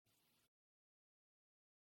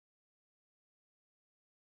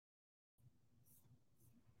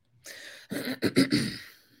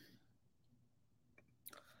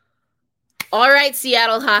All right,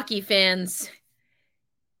 Seattle hockey fans,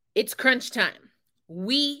 it's crunch time.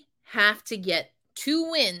 We have to get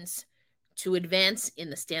 2 wins to advance in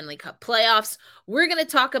the Stanley Cup playoffs. We're going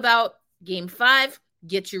to talk about Game 5,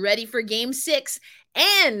 get you ready for Game 6,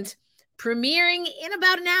 and premiering in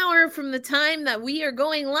about an hour from the time that we are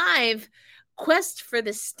going live, Quest for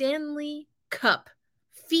the Stanley Cup,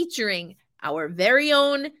 featuring our very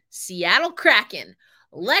own Seattle Kraken.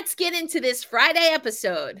 Let's get into this Friday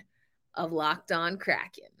episode of Locked On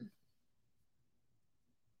Kraken.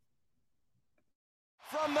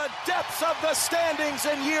 From the depths of the standings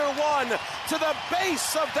in year 1 to the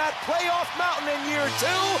base of that playoff mountain in year 2,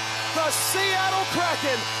 the Seattle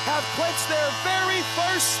Kraken have clinched their very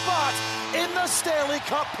first spot in the Stanley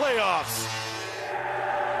Cup playoffs.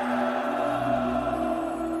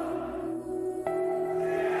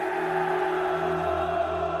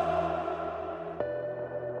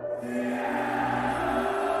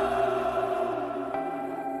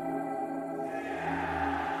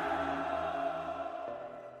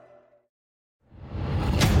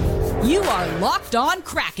 You are Locked On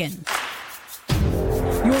Kraken,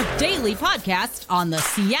 your daily podcast on the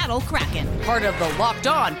Seattle Kraken, part of the Locked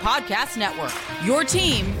On Podcast Network, your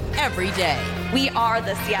team every day. We are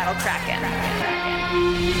the Seattle Kraken.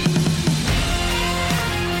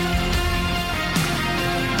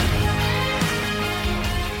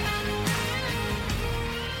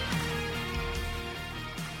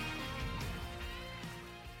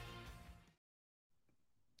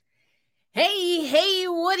 Hey,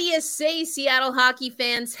 what do you say, Seattle hockey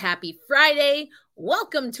fans? Happy Friday.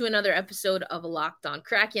 Welcome to another episode of Locked On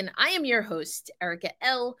Kraken. I am your host, Erica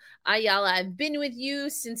L. Ayala. I've been with you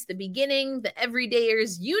since the beginning, the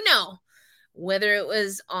everydayers, you know, whether it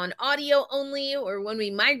was on audio only or when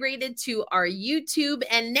we migrated to our YouTube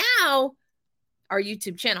and now our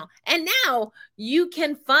YouTube channel. And now you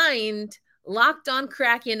can find Locked On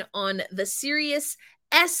Kraken on the Sirius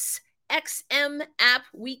XM app.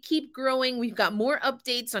 We keep growing. We've got more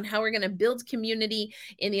updates on how we're going to build community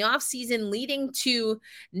in the off season leading to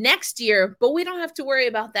next year, but we don't have to worry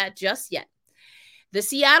about that just yet. The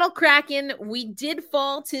Seattle Kraken, we did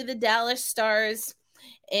fall to the Dallas Stars.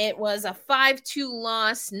 It was a 5-2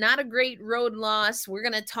 loss, not a great road loss. We're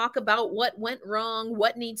going to talk about what went wrong,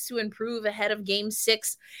 what needs to improve ahead of Game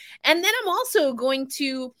 6. And then I'm also going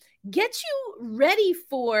to get you ready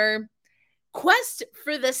for Quest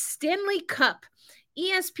for the Stanley Cup.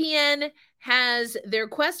 ESPN has their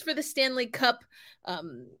Quest for the Stanley Cup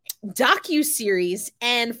docuseries,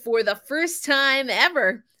 and for the first time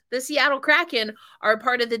ever, the Seattle Kraken are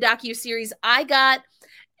part of the docuseries. I got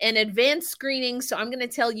an advanced screening, so I'm going to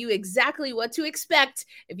tell you exactly what to expect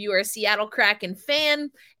if you are a Seattle Kraken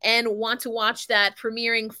fan and want to watch that,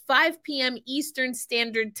 premiering 5 p.m. Eastern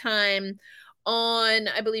Standard Time on,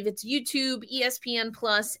 I believe it's YouTube, ESPN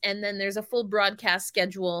Plus, and then there's a full broadcast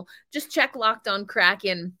schedule. Just check Locked On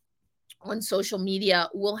Kraken on social media.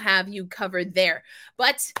 We'll have you covered there.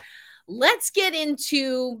 But let's get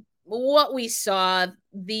into what we saw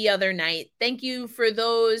the other night. Thank you for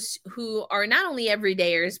those who are not only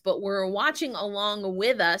everydayers, but were watching along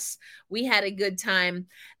with us. We had a good time.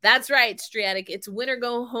 That's right, Striatic. It's win or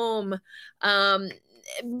go home.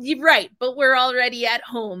 You're right, but we're already at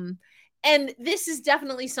home. And this is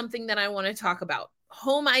definitely something that I want to talk about.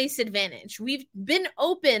 Home ice advantage. We've been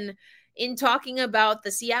open in talking about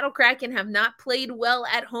the Seattle Kraken have not played well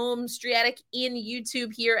at home. Striatic in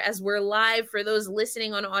YouTube here as we're live for those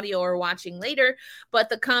listening on audio or watching later. But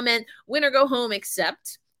the comment, win or go home,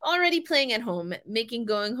 except already playing at home, making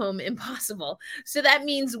going home impossible. So that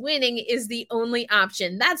means winning is the only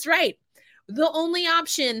option. That's right. The only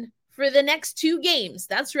option for the next 2 games.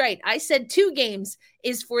 That's right. I said 2 games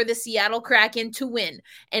is for the Seattle Kraken to win.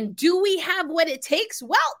 And do we have what it takes?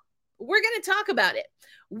 Well, we're going to talk about it.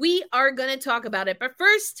 We are going to talk about it. But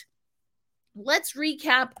first, let's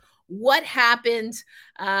recap what happened.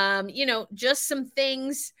 Just some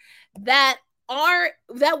things that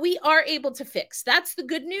we are able to fix. That's the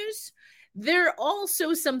good news. There are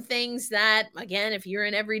also some things that, again, if you're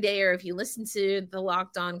an everyday or if you listen to the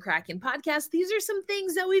Locked On Kraken podcast, these are some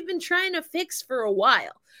things that we've been trying to fix for a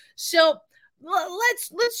while. So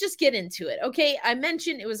let's just get into it. Okay, I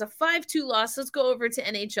mentioned it was a 5-2 loss. Let's go over to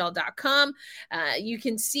NHL.com. You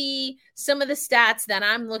can see some of the stats that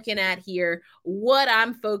I'm looking at here, what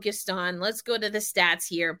I'm focused on. Let's go to the stats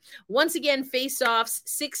here. Once again, face-offs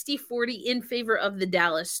 60-40 in favor of the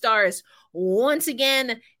Dallas Stars. Once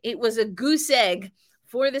again, it was a goose egg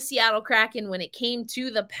for the Seattle Kraken when it came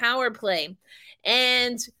to the power play.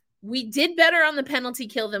 And we did better on the penalty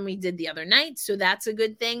kill than we did the other night, so that's a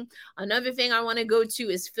good thing. Another thing I want to go to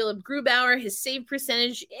is Philip Grubauer. His save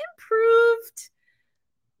percentage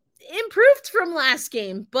improved from last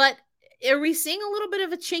game, but are we seeing a little bit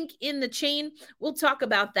of a chink in the chain? We'll talk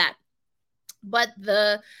about that. But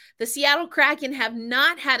the Seattle Kraken have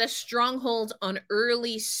not had a stronghold on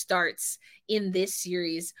early starts in this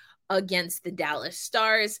series against the Dallas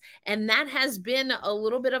Stars, and that has been a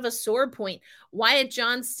little bit of a sore point. Wyatt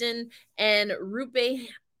Johnston and Rupe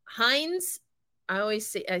Hines, I always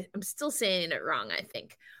say, I'm still saying it wrong, I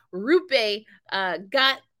think. Rupe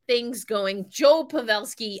got things going. Joe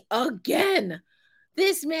Pavelski again.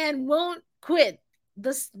 This man won't quit.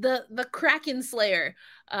 The Kraken Slayer.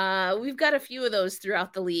 We've got a few of those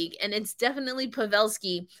throughout the league, and it's definitely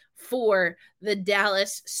Pavelski for the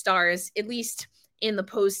Dallas Stars, at least in the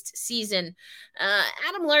postseason.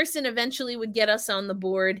 Adam Larson eventually would get us on the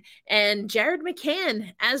board, and Jared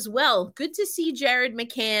McCann as well. Good to see Jared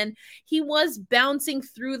McCann. He was bouncing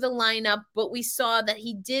through the lineup, but we saw that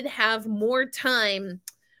he did have more time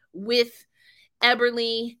with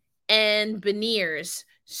Eberle and Beniers.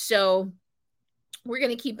 So we're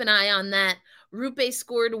going to keep an eye on that. Rupe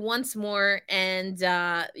scored once more, and,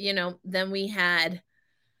 then we had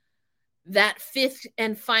that fifth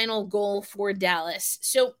and final goal for Dallas.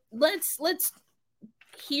 So let's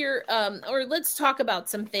hear, or let's talk about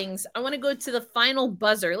some things. I want to go to the final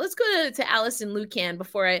buzzer. Let's go to Allison Lucan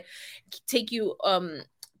before I take you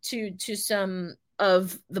to some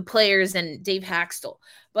of the players and Dave Haxtell.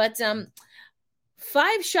 But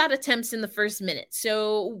 5 shot attempts in the first minute.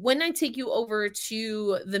 So when I take you over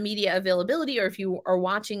to the media availability, or if you are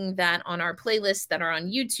watching that on our playlists that are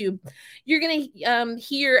on YouTube, you're going to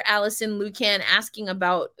hear Allison Lucan asking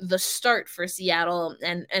about the start for Seattle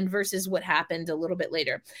and versus what happened a little bit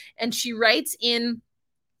later. And she writes in,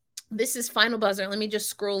 this is final buzzer. Let me just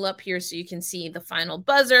scroll up here so you can see the final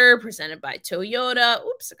buzzer presented by Toyota.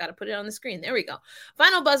 Oops, I got to put it on the screen. There we go.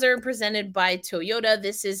 Final buzzer presented by Toyota.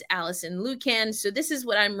 This is Allison Lucan. So this is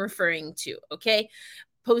what I'm referring to, okay?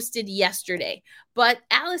 Posted yesterday. But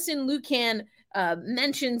Allison Lucan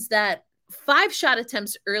mentions that 5 shot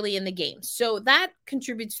attempts early in the game. So that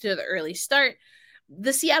contributes to the early start.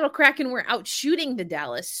 The Seattle Kraken were out shooting the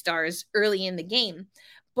Dallas Stars early in the game.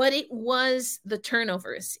 But it was the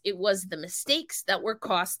turnovers. It was the mistakes that were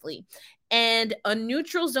costly. And a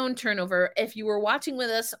neutral zone turnover, if you were watching with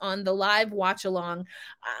us on the live watch along,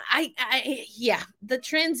 the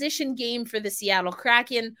transition game for the Seattle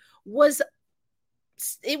Kraken was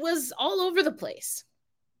all over the place.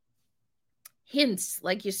 Hints,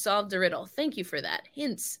 like you solved a riddle. Thank you for that.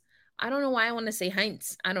 Hints. I don't know why I want to say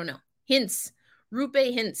Heinz. I don't know. Hints. Rupe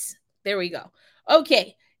Hints. There we go.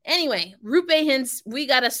 Okay. Anyway, Rupe Hintz,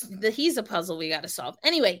 he's a puzzle we got to solve.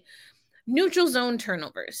 Anyway, neutral zone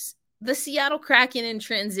turnovers. The Seattle Kraken in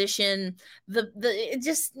transition,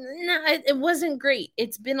 it wasn't great.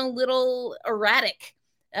 It's been a little erratic.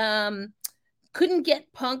 Couldn't get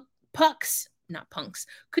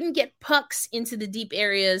couldn't get pucks into the deep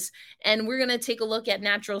areas. And we're going to take a look at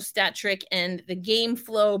natural stat trick and the game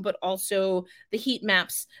flow, but also the heat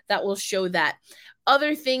maps that will show that.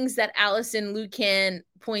 Other things that Allison Lucan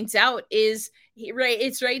points out is,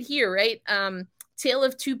 it's right here, right? Tale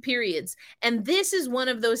of 2 periods. And this is one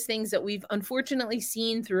of those things that we've unfortunately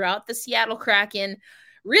seen throughout the Seattle Kraken,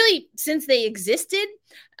 really since they existed.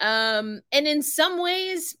 And in some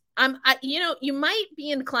ways, you might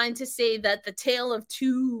be inclined to say that the tale of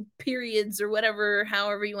 2 periods, or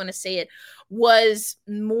however you want to say it, was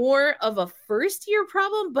more of a first year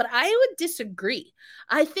problem, but I would disagree.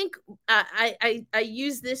 I think I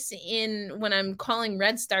use this when I'm calling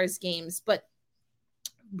Red Stars games, but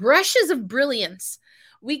brushes of brilliance.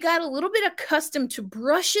 We got a little bit accustomed to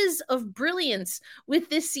brushes of brilliance with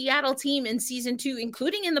this Seattle team in season 2,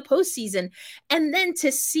 including in the postseason. And then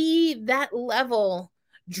to see that level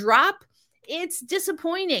drop, it's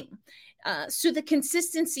disappointing. So the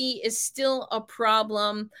consistency is still a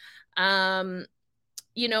problem.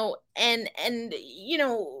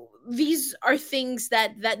 These are things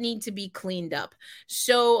that need to be cleaned up.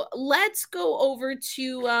 So let's go over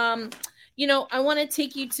to, I want to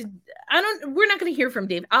take you to, we're not going to hear from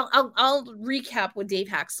Dave. I'll recap what Dave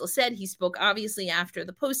Haxtell said. He spoke obviously after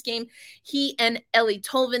the post game. He and Ellie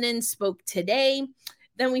Tolvanen spoke today.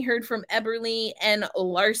 Then we heard from Eberle and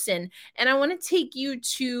Larson. And I want to take you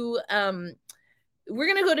to, we're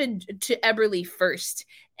going to go to Eberle first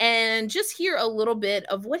and just hear a little bit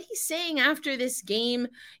of what he's saying after this game.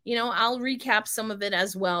 I'll recap some of it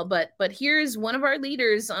as well. But here's one of our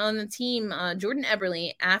leaders on the team, Jordan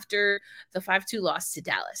Eberle, after the 5-2 loss to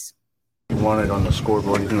Dallas. You won it on the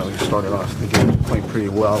scoreboard, even though you started off the game playing pretty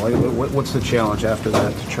well. Like, what's the challenge after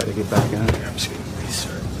that to try to get back in it? I'm just going to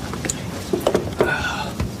restart.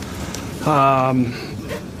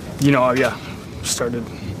 Started.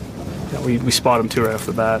 We spot them too right off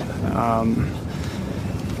the bat.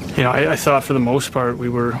 I thought for the most part we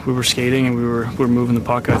were skating and we were moving the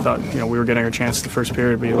puck. I thought we were getting our chance the first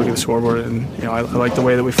period, but you look at the scoreboard and I like the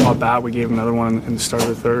way that we fought back. We gave another one in the start of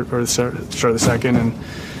the third or the start of the second, and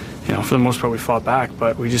for the most part we fought back.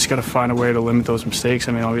 But we just got to find a way to limit those mistakes.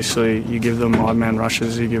 I mean, obviously you give them odd man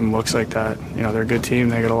rushes, you give them looks like that. They're a good team.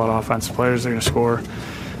 They got a lot of offensive players. They're going to score.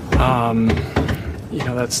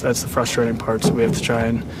 That's the frustrating part. So we have to try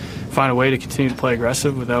and find a way to continue to play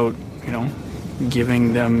aggressive without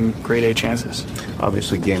giving them grade A chances.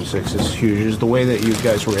 Obviously, Game 6 is huge. Is the way that you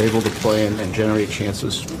guys were able to play and generate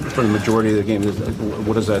chances for the majority of the game,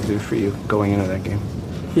 what does that do for you going into that game?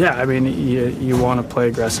 Yeah, I mean, you want to play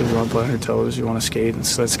aggressive, you want to play on your toes, you want to skate, and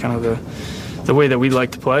so that's kind of the way that we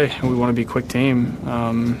like to play. We want to be a quick team,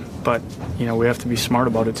 but we have to be smart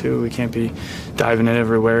about it too. We can't be diving in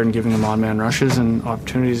everywhere and giving them on-man rushes and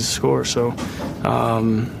opportunities to score. So,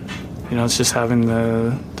 it's just having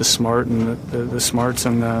the smart and the smarts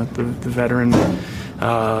and the veteran,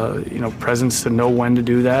 presence to know when to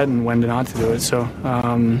do that and when to not to do it. So,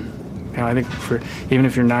 I think even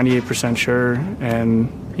if you're 98% sure and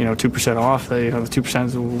 2% off, the 2%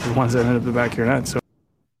 is the ones that end up in the back of your net.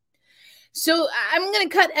 So I'm going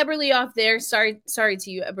to cut Eberle off there. Sorry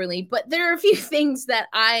to you, Eberle, but there are a few things that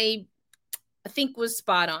I think was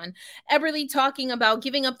spot on. Eberle talking about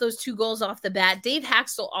giving up those 2 goals off the bat. Dave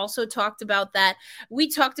Haxtell also talked about that. We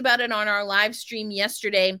talked about it on our live stream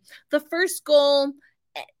yesterday. The first goal,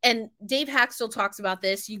 and Dave Haxtell talks about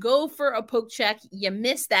this, you go for a poke check, you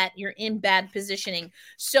miss that, you're in bad positioning.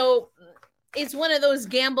 So it's one of those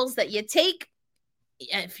gambles that you take.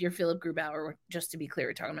 If you're Philip Grubauer, just to be clear,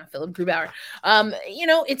 we're talking about Philip Grubauer.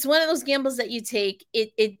 It's one of those gambles that you take.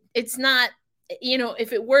 It's not,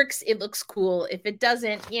 if it works, it looks cool. If it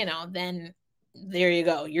doesn't, then there you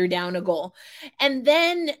go. You're down a goal. And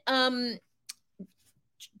then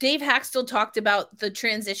Dave Haxtell talked about the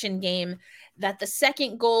transition game, that the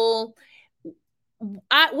second goal,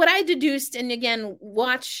 what I deduced, and again,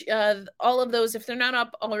 watch all of those. If they're not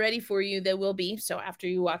up already for you, they will be. So after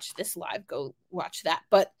you watch this live, go watch that.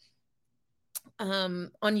 But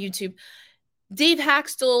on YouTube, Dave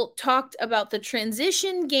Haxtell talked about the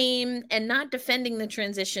transition game and not defending the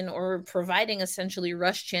transition or providing essentially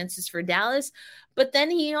rush chances for Dallas. But then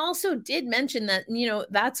he also did mention that,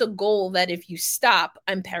 that's a goal that if you stop,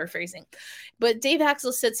 I'm paraphrasing, but Dave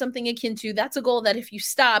Haxtell said something akin to, that's a goal that if you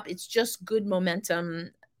stop, it's just good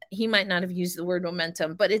momentum. He might not have used the word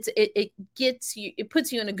momentum, but it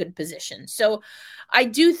puts you in a good position. So I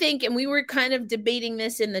do think, and we were kind of debating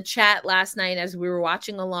this in the chat last night as we were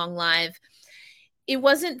watching along live, it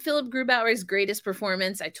wasn't Philip Grubauer's greatest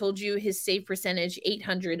performance. I told you his save percentage,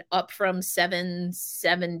 800, up from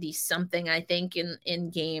 770 something, I think, in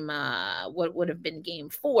game, what would have been game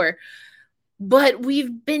 4. But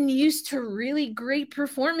we've been used to really great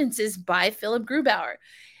performances by Philip Grubauer.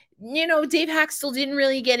 Dave Haxtell didn't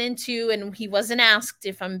really get into, and he wasn't asked,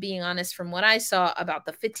 if I'm being honest, from what I saw, about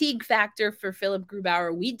the fatigue factor for Philip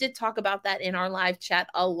Grubauer. We did talk about that in our live chat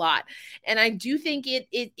a lot. And I do think it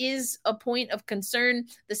is a point of concern.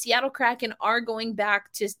 The Seattle Kraken are going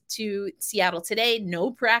back to Seattle today,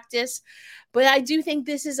 no practice. But I do think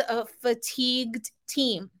this is a fatigued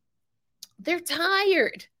team. They're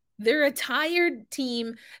tired. They're a tired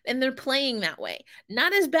team, and they're playing that way.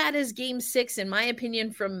 Not as bad as Game 6, in my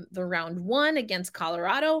opinion, from the round 1 against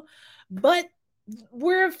Colorado, but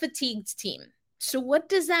we're a fatigued team. So what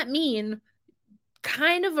does that mean?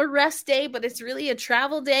 Kind of a rest day, but it's really a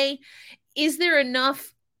travel day. Is there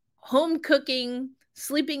enough home cooking,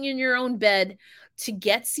 sleeping in your own bed to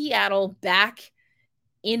get Seattle back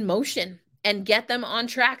in motion and get them on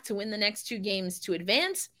track to win the next 2 games to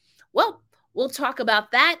advance? Well, we'll talk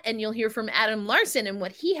about that, and you'll hear from Adam Larson and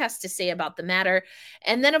what he has to say about the matter.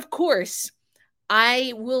 And then, of course,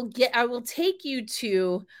 I will take you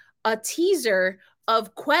to a teaser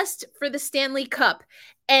of Quest for the Stanley Cup.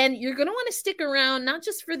 And you're going to want to stick around, not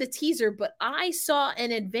just for the teaser, but I saw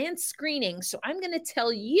an advanced screening. So I'm going to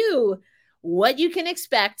tell you what you can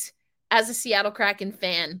expect as a Seattle Kraken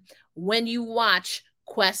fan when you watch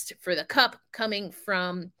Quest for the Cup coming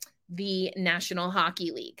from the National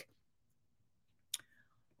Hockey League.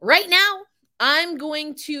 Right now, I'm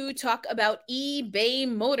going to talk about eBay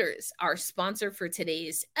Motors, our sponsor for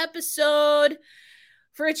today's episode.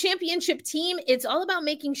 For a championship team, it's all about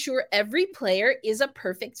making sure every player is a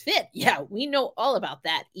perfect fit. Yeah, we know all about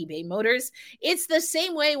that, eBay Motors. It's the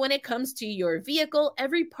same way when it comes to your vehicle.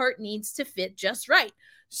 Every part needs to fit just right.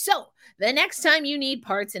 So the next time you need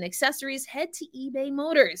parts and accessories, head to eBay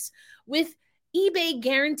Motors. With eBay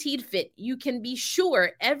Guaranteed Fit, you can be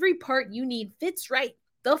sure every part you need fits right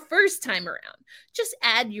the first time around. Just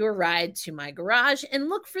add your ride to my garage and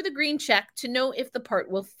look for the green check to know if the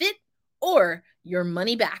part will fit or your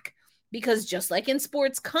money back. Because just like in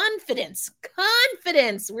sports, confidence,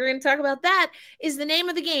 we're going to talk about that, is the name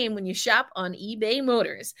of the game when you shop on eBay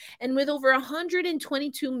Motors. And with over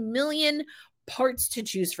 122 million parts to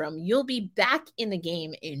choose from, you'll be back in the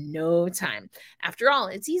game in no time. After all,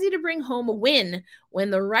 it's easy to bring home a win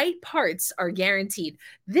when the right parts are guaranteed.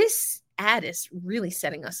 This ad is really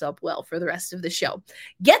setting us up well for the rest of the show.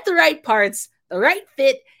 Get the right parts, the right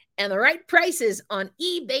fit, and the right prices on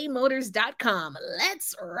ebaymotors.com.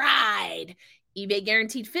 Let's ride. eBay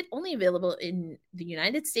Guaranteed Fit only available in the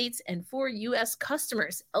United States and for U.S.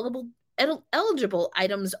 customers. Eligible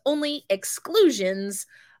items only. Exclusions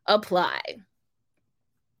apply.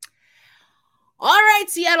 All right,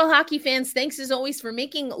 Seattle hockey fans, thanks as always for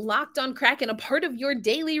making Locked on Kraken a part of your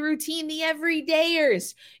daily routine, the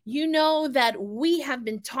everydayers. You know that we have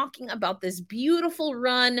been talking about this beautiful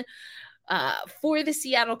run for the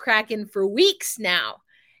Seattle Kraken for weeks now.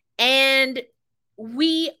 And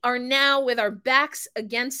we are now with our backs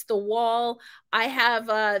against the wall.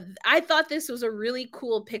 I thought this was a really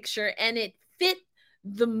cool picture and it fit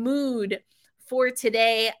the mood for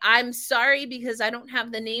today. I'm sorry because I don't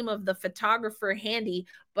have the name of the photographer handy,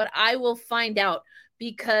 but I will find out,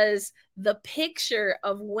 because the picture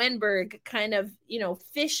of Wenberg kind of,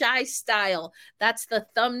 fisheye style, that's the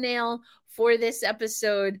thumbnail for this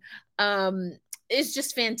episode, is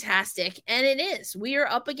just fantastic. And it is. We are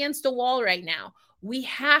up against a wall right now. We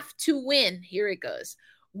have to win. Here it goes.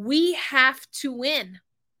 We have to win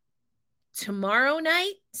tomorrow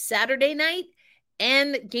night, Saturday night,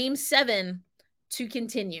 and game 7 to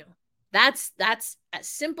continue. That's as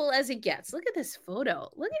simple as it gets. Look at this photo.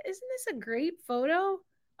 Isn't this a great photo?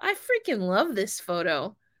 I freaking love this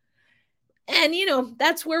photo. And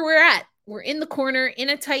that's where we're at. We're in the corner in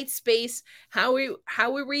a tight space. How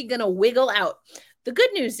are we going to wiggle out? The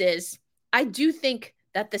good news is I do think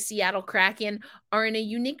that the Seattle Kraken are in a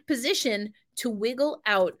unique position to wiggle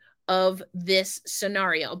out of this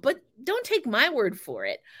scenario. But don't take my word for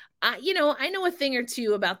it. I know a thing or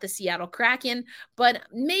two about the Seattle Kraken, but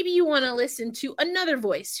maybe you want to listen to another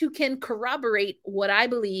voice who can corroborate what I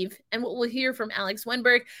believe and what we'll hear from Alex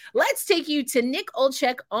Wenberg. Let's take you to Nick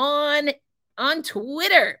Olczyk on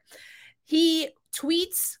Twitter. He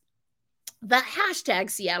tweets, the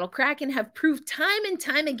hashtag Seattle Kraken have proved time and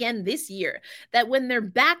time again this year that when their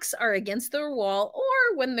backs are against their wall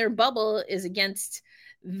or when their bubble is against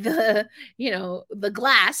the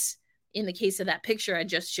glass, in the case of that picture I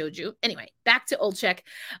just showed you. Anyway, back to Olczyk.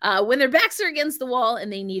 When their backs are against the wall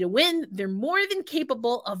and they need a win, they're more than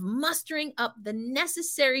capable of mustering up the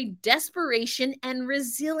necessary desperation and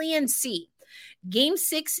resiliency. Game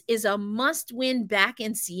 6 is a must-win back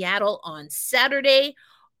in Seattle on Saturday.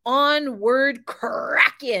 Onward,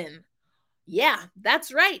 Kraken. Yeah,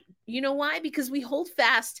 that's right. You know why? Because we hold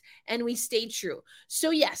fast and we stay true. So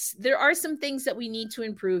yes, there are some things that we need to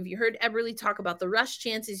improve. You heard Eberle talk about the rush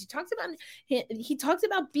chances. He talked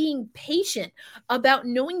about being patient, about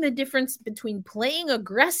knowing the difference between playing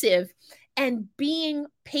aggressive and being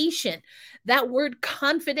patient. That word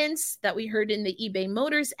confidence that we heard in the eBay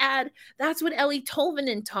Motors ad, that's what Eeli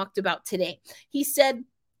Tolvanen talked about today. He said,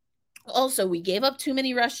 also, we gave up too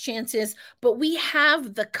many rush chances, but we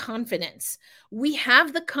have the confidence. We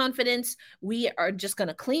have the confidence. We are just going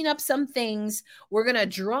to clean up some things. We're going to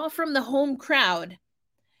draw from the home crowd.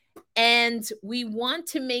 And we want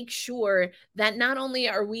to make sure that not only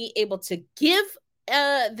are we able to give,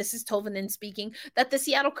 this is Tolvanen speaking, that the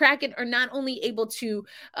Seattle Kraken are not only able to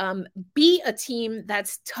be a team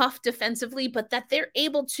that's tough defensively, but that they're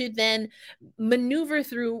able to then maneuver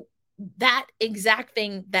through that exact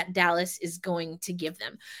thing that Dallas is going to give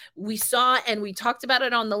them. We saw, and we talked about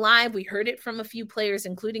it on the live, we heard it from a few players,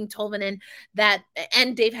 including Tolvanen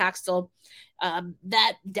and Dave Hakstol,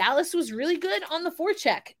 that Dallas was really good on the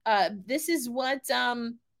forecheck. This is what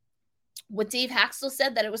Dave Hakstol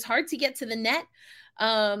said, that it was hard to get to the net,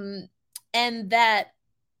 and that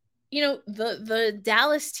the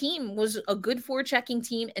Dallas team was a good forechecking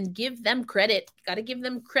team, and give them credit. Got to give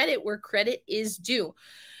them credit where credit is due.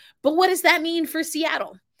 But what does that mean for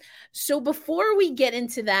Seattle? So before we get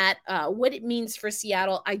into that, what it means for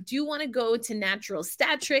Seattle, I do want to go to natural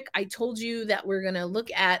stat trick. I told you that we're going to look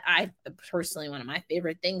at, I personally, one of my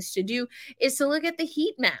favorite things to do is to look at the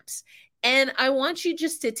heat maps. And I want you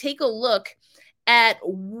just to take a look at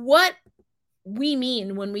what we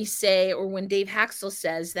mean when we say, or when Dave Haxtell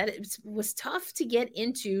says that it was tough to get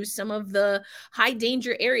into some of the high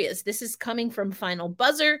danger areas. This is coming from Final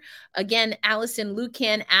Buzzer. Again, Allison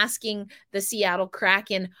Lucan asking the Seattle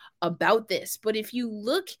Kraken about this. But if you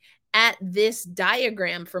look at this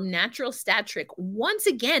diagram from Natural Stat Trick, once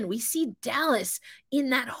again, we see Dallas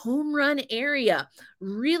in that home run area,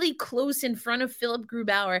 really close in front of Philip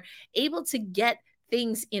Grubauer, able to get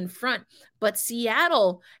things in front. But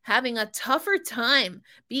Seattle having a tougher time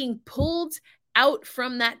being pulled out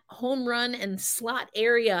from that home run and slot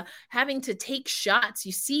area, having to take shots.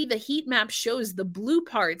 You see the heat map shows the blue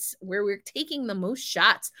parts where we're taking the most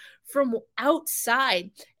shots from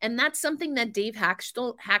outside. And that's something that Dave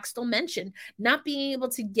Haxtell mentioned, not being able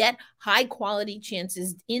to get high quality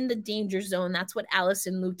chances in the danger zone. That's what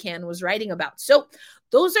Allison Lucan was writing about. So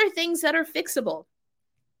those are things that are fixable.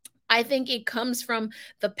 I think it comes from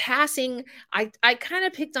the passing. I kind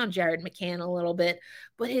of picked on Jared McCann a little bit,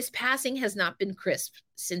 but his passing has not been crisp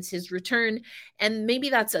since his return. And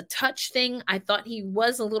maybe that's a touch thing. I thought he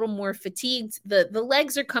was a little more fatigued. The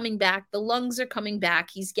legs are coming back. The lungs are coming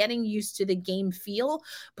back. He's getting used to the game feel,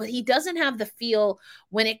 but he doesn't have the feel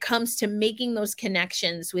when it comes to making those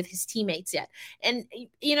connections with his teammates yet. And,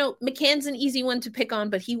 you know, McCann's an easy one to pick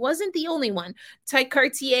on, but he wasn't the only one. Ty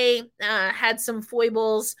Cartier had some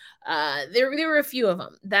foibles. There were a few of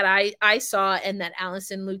them that I saw and that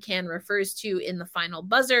Allison Lucan refers to in the Final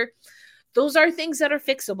Buzzer. Those are things that are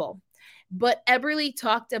fixable. But Eberle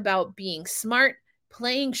talked about being smart,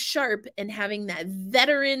 playing sharp, and having that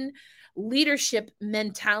veteran leadership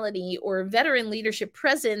mentality or veteran leadership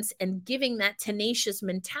presence and giving that tenacious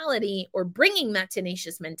mentality or bringing that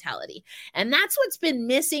tenacious mentality. And that's what's been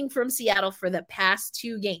missing from Seattle for the past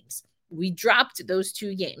 2 games. We dropped those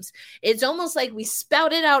 2 games. It's almost like we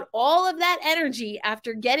spouted out all of that energy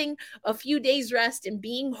after getting a few days rest and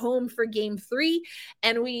being home for game 3.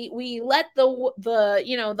 And we let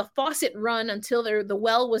the faucet run until the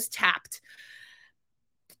well was tapped.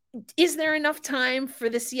 Is there enough time for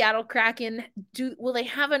the Seattle Kraken? Will they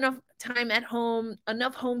have enough time at home,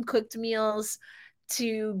 enough home cooked meals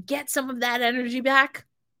to get some of that energy back?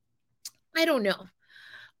 I don't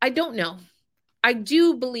know. I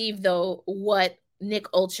do believe, though, what Nick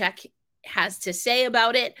Olczyk has to say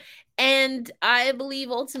about it. And I believe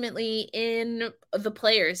ultimately in the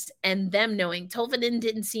players and them knowing. Tolvanen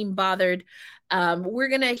didn't seem bothered. We're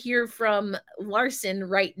going to hear from Larson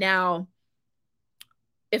right now.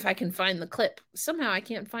 If I can find the clip. Somehow I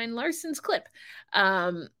can't find Larson's clip.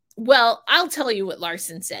 Well, I'll tell you what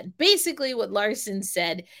Larson said. Basically, what Larson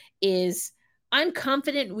said is, I'm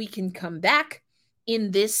confident we can come back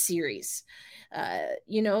in this series.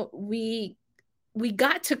 We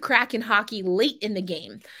got to Kraken hockey late in the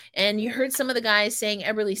game. And you heard some of the guys saying,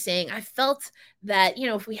 Eberle saying, I felt that,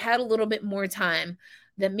 if we had a little bit more time,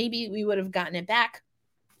 that maybe we would have gotten it back.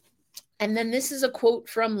 And then this is a quote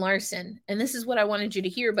from Larson. And this is what I wanted you to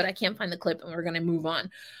hear, but I can't find the clip and we're going to move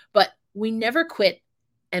on. But we never quit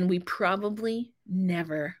and we probably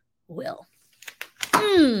never will.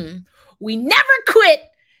 We never quit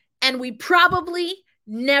and we probably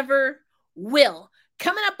never will.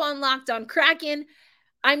 Coming up on Locked On Kraken.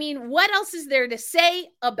 I mean, what else is there to say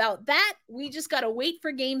about that? We just got to wait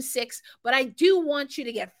for game 6, but I do want you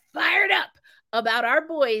to get fired up about our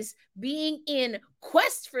boys being in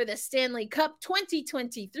quest for the Stanley Cup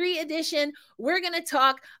 2023 edition. We're going to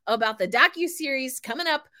talk about the docuseries coming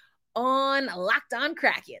up on Locked On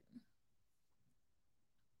Kraken.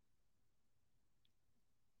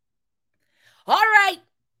 All right.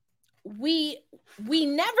 We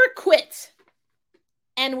never quit,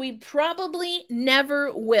 and we probably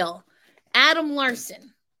never will. Adam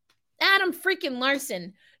freaking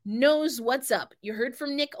Larson knows what's up. You heard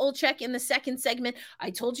from Nick Olczyk in the second segment. I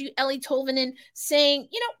told you Ellie Tolvanen saying,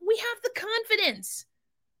 we have the confidence.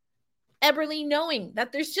 Eberle knowing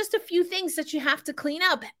that there's just a few things that you have to clean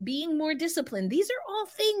up, being more disciplined. These are all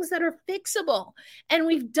things that are fixable. And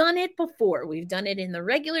we've done it before. We've done it in the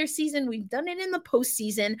regular season. We've done it in the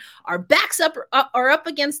postseason. Our backs are up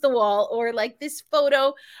against the wall, or like this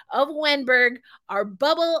photo of Wenberg, our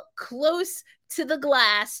bubble close to the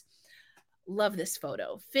glass. Love this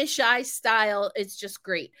photo. Fisheye style. It's just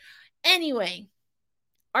great. Anyway,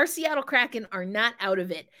 our Seattle Kraken are not out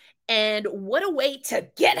of it. And what a way to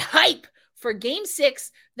get hype for Game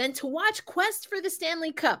 6 than to watch Quest for the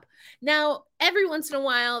Stanley Cup. Now, every once in a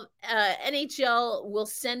while, NHL will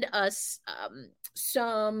send us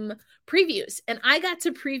some previews, and I got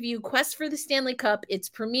to preview Quest for the Stanley Cup. It's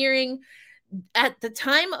premiering at the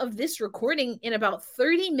time of this recording in about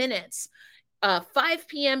 30 minutes. 5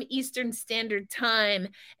 p.m. Eastern Standard Time,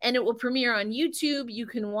 and it will premiere on YouTube. You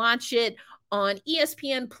can watch it on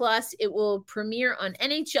ESPN Plus. It will premiere on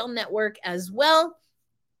NHL Network as well.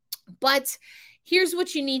 But here's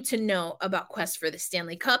what you need to know about Quest for the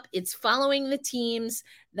Stanley Cup. It's following the teams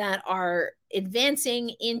that are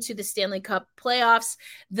advancing into the Stanley Cup playoffs.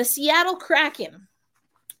 The Seattle Kraken.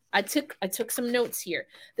 I took some notes here.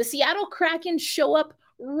 The Seattle Kraken show up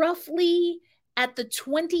roughly at the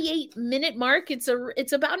 28-minute mark. It's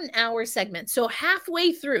about an hour segment. So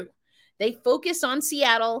halfway through, they focus on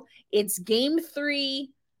Seattle. It's Game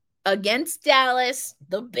 3 against Dallas,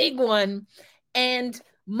 the big one. And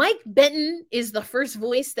Mike Benton is the first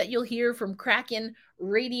voice that you'll hear from Kraken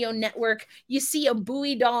Radio Network. You see a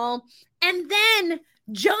buoy doll. And then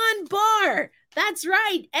John Barr. That's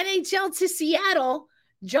right. NHL to Seattle.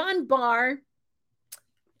 John Barr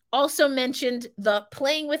also mentioned the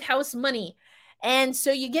playing with house money. And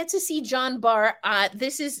so you get to see John Barr.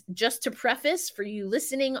 This is just to preface for you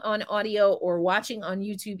listening on audio or watching on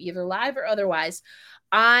YouTube, either live or otherwise.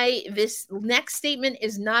 This next statement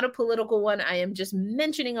is not a political one. I am just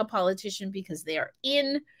mentioning a politician because they are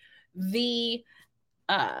in the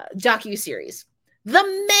docuseries.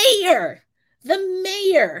 The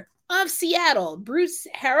mayor of Seattle, Bruce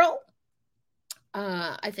Harrell.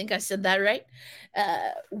 I think I said that right.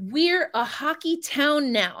 We're a hockey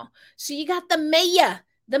town now. So you got the mayor.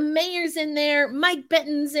 The mayor's in there. Mike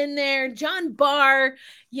Benton's in there. John Barr.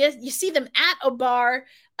 You see them at a bar.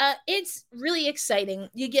 It's really exciting.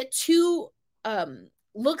 You get 2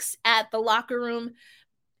 looks at the locker room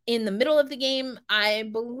in the middle of the game. I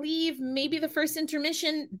believe maybe the first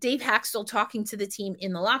intermission, Dave Haxtell talking to the team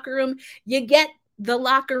in the locker room. You get the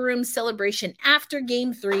locker room celebration after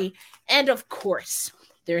Game 3. And of course,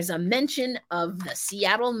 there's a mention of the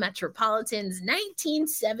Seattle Metropolitans'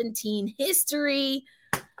 1917 history,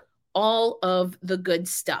 all of the good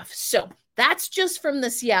stuff. So that's just from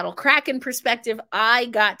the Seattle Kraken perspective. I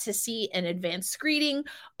got to see an advanced screening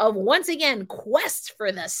of, once again, Quest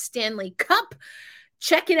for the Stanley Cup.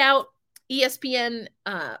 Check it out. ESPN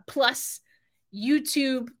Plus,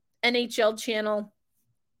 YouTube, NHL channel.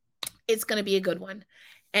 It's going to be a good one.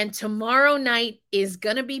 And tomorrow night is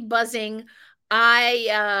going to be buzzing.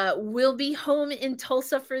 I will be home in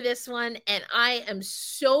Tulsa for this one, and I am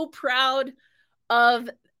so proud of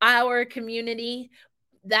our community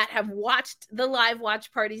that have watched the live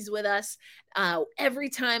watch parties with us. Every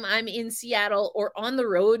time I'm in Seattle or on the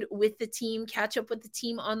road with the team, catch up with the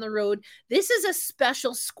team on the road. This is a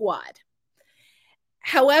special squad.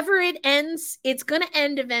 However it ends, it's going to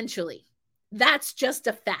end eventually. That's just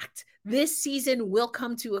a fact. This season will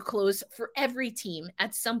come to a close for every team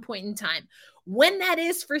at some point in time. When that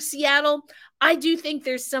is for Seattle, I do think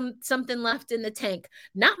there's something left in the tank.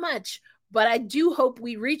 Not much, but I do hope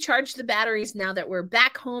we recharge the batteries now that we're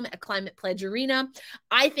back home at Climate Pledge Arena.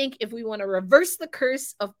 I think if we want to reverse the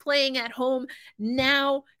curse of playing at home,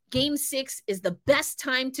 now Game 6 is the best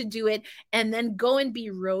time to do it, and then go and be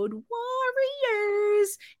road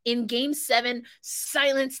warriors in Game 7.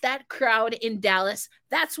 Silence that crowd in Dallas.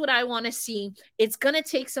 That's what I want to see. It's going to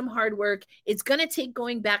take some hard work. It's going to take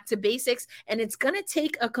going back to basics, and it's going to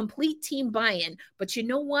take a complete team buy-in. But you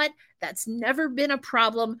know what? That's never been a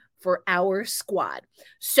problem for our squad.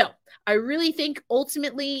 So I really think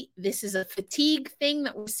ultimately this is a fatigue thing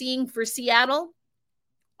that we're seeing for Seattle.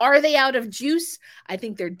 Are they out of juice? I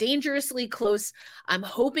think they're dangerously close. I'm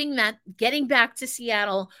hoping that getting back to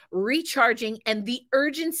Seattle, recharging, and the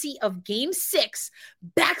urgency of Game 6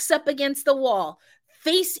 backs up against the wall,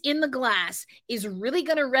 face in the glass, is really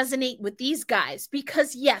going to resonate with these guys.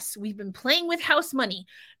 Because yes, we've been playing with house money.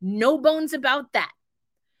 No bones about that.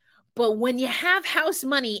 But when you have house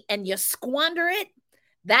money and you squander it,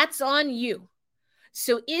 that's on you.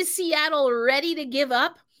 So is Seattle ready to give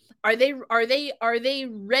up? Are they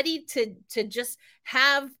ready to just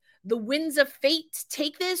have the winds of fate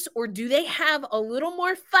take this, or do they have a little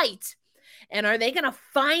more fight? And are they going to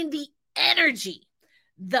find the energy,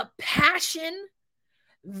 the passion,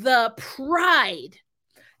 the pride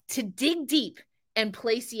to dig deep and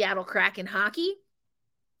play Seattle Kraken hockey?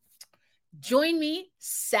 Join me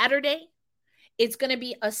Saturday. It's going to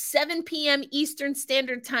be a 7 p.m. Eastern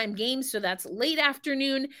Standard Time game, so that's late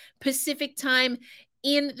afternoon Pacific time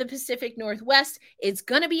in the Pacific Northwest. It's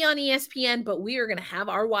going to be on ESPN, but we are going to have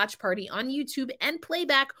our watch party on YouTube and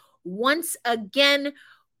playback once again.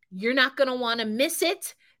 You're not going to want to miss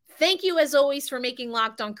it. Thank you, as always, for making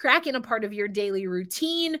Locked on Kraken a part of your daily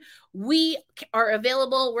routine. We are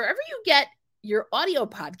available wherever you get your audio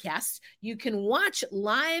podcasts. You can watch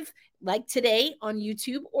live like today on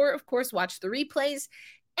YouTube, or of course, watch the replays.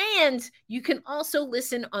 And you can also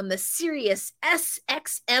listen on the Sirius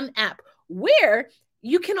SXM app, where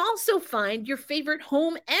you can also find your favorite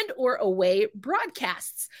home and or away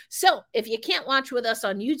broadcasts. So if you can't watch with us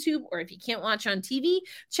on YouTube, or if you can't watch on TV,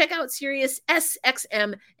 check out Sirius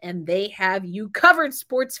SXM, and they have you covered,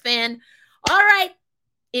 sports fan. All right,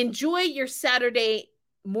 enjoy your Saturday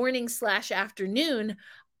morning / afternoon.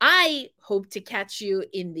 I hope to catch you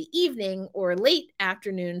in the evening or late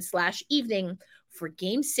afternoon / evening for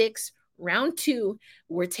Game 6, Round 2.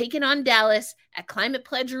 We're taking on Dallas at Climate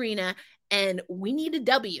Pledge Arena, and we need a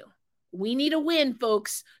W. We need a win,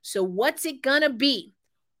 folks. So what's it gonna be?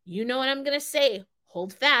 You know what I'm gonna say.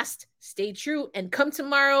 Hold fast, stay true, and come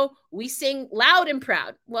tomorrow. We sing loud and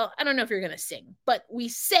proud. Well, I don't know if you're gonna sing, but we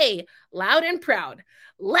say loud and proud.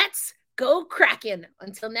 Let's go Kraken.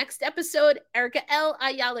 Until next episode, Erica L.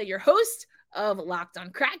 Ayala, your host of Locked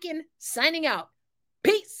on Kraken, signing out.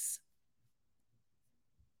 Peace.